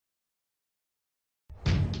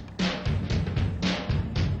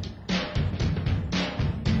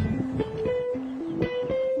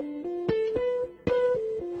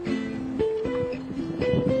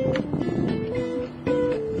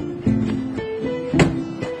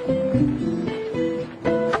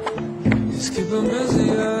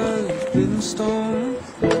tombstone,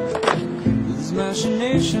 with his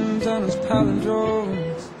machinations and his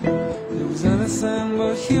palindromes. It was anything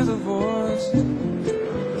but hear the voice,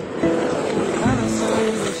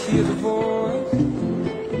 anything but hear the voice.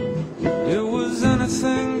 It was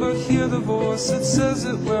anything but hear the voice that says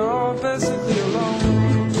that we're all basically alone.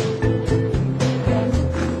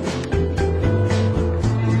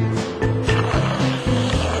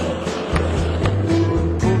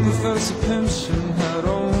 Professor Pynchon had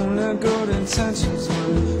only good intentions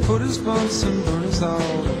when he put his bumps and burners all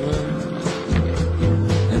away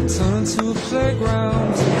and turned into a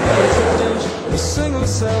playground to danger where single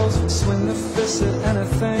cells would swing the fist at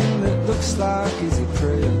anything that looks like easy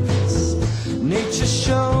prey. Nature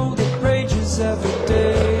show that rages every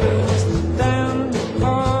day. It's the damn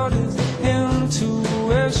part is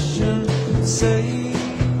intuition. Say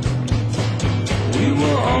we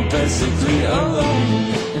were all basically alone.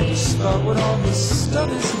 Despite what all the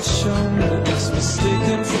studies had shown, that this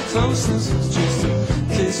mistaken for closeness was just a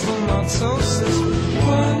case for mitosis.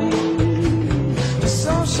 When the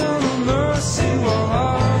sunshine of mercy while I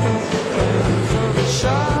was praying for the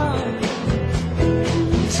child,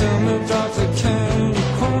 tell me, doctor, can you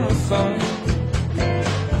quantify?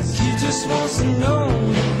 He just wants to know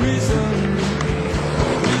the reason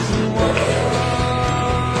why.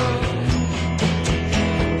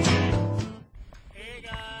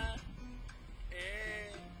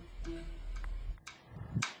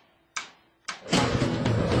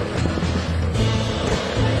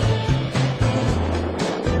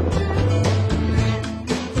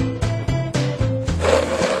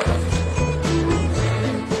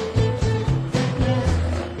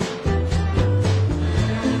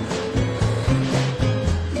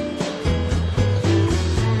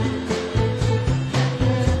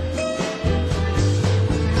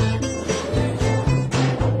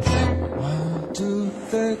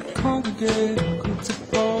 Congregate, groups of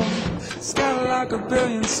four, scatter like a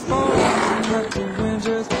billion spores, and let the wind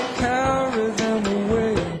just